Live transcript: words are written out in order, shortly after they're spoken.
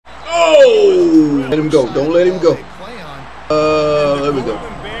Let him go. Don't let him go. There we go.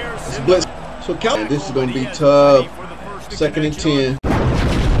 It's blitz. So count. This is gonna be tough. 2nd and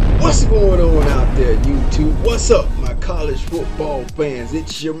 10. What's going on out there, YouTube? What's up, my college football fans?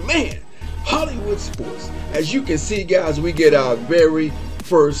 It's your man, Hollywood Sports. As you can see, guys, we get our very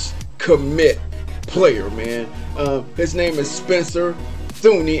first commit player, man. His name is Spencer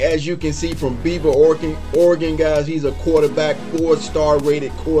Thuney. As you can see from Beaver, Oregon, guys. He's a quarterback, 4-star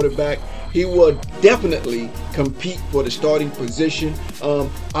rated quarterback. He will definitely compete for the starting position.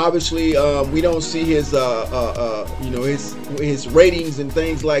 Obviously, we don't see his, his ratings and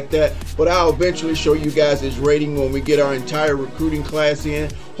things like that. But I'll eventually show you guys his rating when we get our entire recruiting class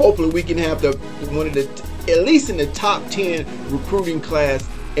in. Hopefully, we can have at least in the top 10 recruiting class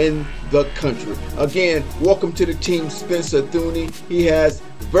in the country. Again, welcome to the team, Spencer Thuney. He has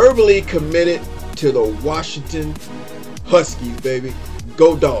verbally committed to the Washington Huskies, baby.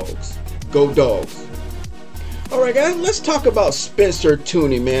 Go Dogs. Go Dogs. All right, guys, let's talk about Spencer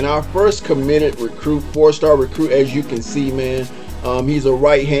Thuney, man. Our first committed recruit, 4-star recruit, as you can see, man. He's a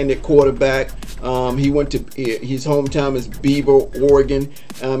right-handed quarterback. He went to his hometown is Beaver, Oregon.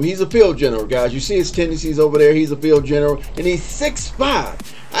 He's a field general, guys. You see his tendencies over there. He's a field general, and he's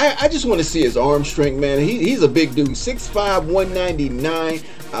 6'5". I just want to see his arm strength, man. He's a big dude, 6'5", 199.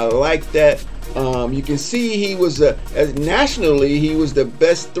 I like that. You can see he was nationally he was the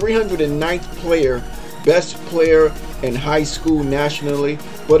best 309th player, best player in high school nationally.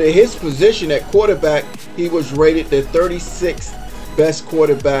 But at his position at quarterback, he was rated the 36th best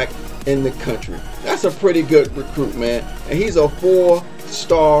quarterback in the country. That's a pretty good recruit, man. And he's a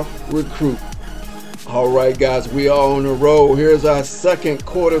 4-star recruit. All right, guys, we are on the road. Here's our second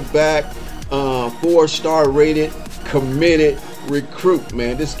quarterback, 4-star rated, committed recruit,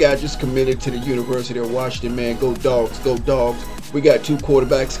 man. This guy just committed to the University of Washington, man. Go Dogs, go Dogs. We got 2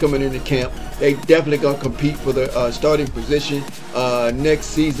 quarterbacks coming into camp. They definitely gonna compete for the starting position next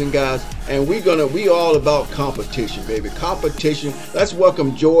season, guys. And we all about competition, baby. Competition. Let's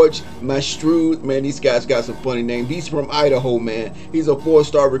welcome George Mastrud. Man, these guys got some funny names. He's from Idaho, man. He's a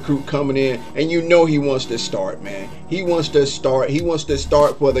 4-star recruit coming in, and you know he wants to start, man. He wants to start. He wants to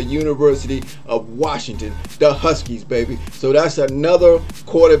start for the University of Washington, the Huskies, baby. So that's another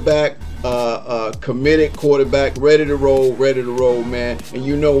quarterback, committed quarterback, ready to roll, man. And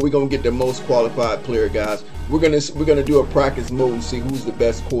you know we're gonna get the most qualified player, guys. We're gonna do a practice mode and see who's the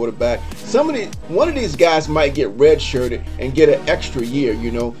best quarterback. One of these guys might get redshirted and get an extra year, you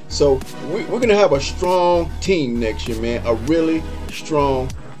know. So we're gonna have a strong team next year, man. A really strong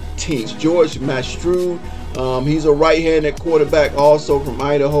team. George Mastrud, he's a right-handed quarterback, also from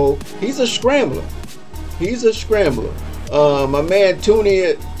Idaho. He's a scrambler. He's a scrambler. My man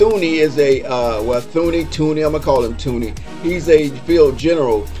Thuney is a Thuney. I'm gonna call him Thuney. He's a field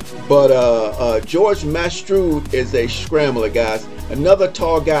general, but George Mastrud is a scrambler, guys. Another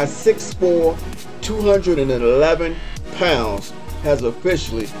tall guy, 6'4", 211 pounds, has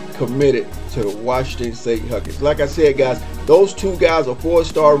officially committed to the Washington State Huskies. Like I said, guys, those 2 guys are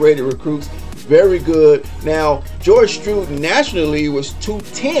 4-star rated recruits. Very good. Now, George Mastrud nationally was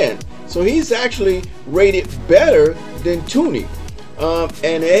 210. So he's actually rated better than Thuney.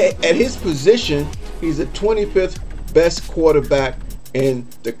 And at his position, he's the 25th best quarterback in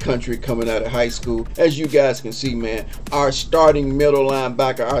the country coming out of high school. As you guys can see, man, our starting middle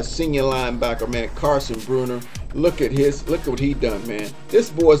linebacker, our senior linebacker, man, Carson Bruner. Look what he done, man. This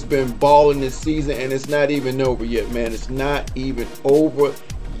boy's been balling this season, and it's not even over yet, man. It's not even over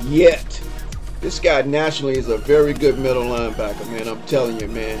yet. This guy nationally is a very good middle linebacker, man. I'm telling you,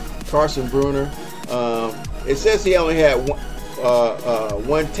 man. Carson Bruner. It says he only had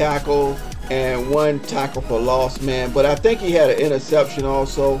one tackle and 1 tackle for loss, man. But I think he had an interception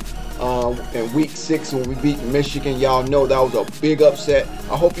also in week 6 when we beat Michigan. Y'all know that was a big upset.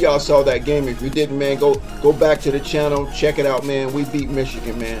 I hope y'all saw that game. If you didn't, man, go back to the channel, check it out, man. We beat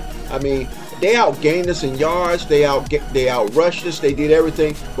Michigan, man. I mean, they outgained us in yards. They outrushed us. They did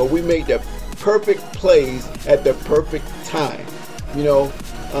everything, but we made the perfect plays at the perfect time. You know,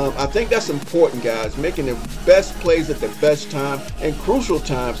 I think that's important, guys. Making the best plays at the best time and crucial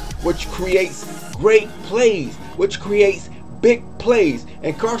times, which creates great plays, which creates big plays.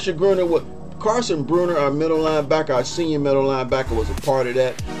 And Carson Bruner, our middle linebacker, our senior middle linebacker, was a part of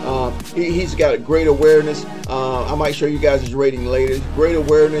that. He's got a great awareness. I might show you guys his rating later. Great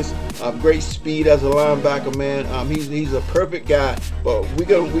awareness, great speed as a linebacker, man. He's a perfect guy. But we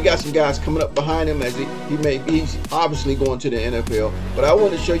got some guys coming up behind him as he's obviously going to the NFL. But I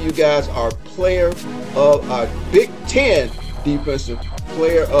want to show you guys our player of our Big Ten Defensive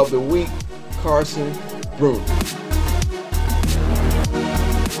Player of the Week, Carson Bruner.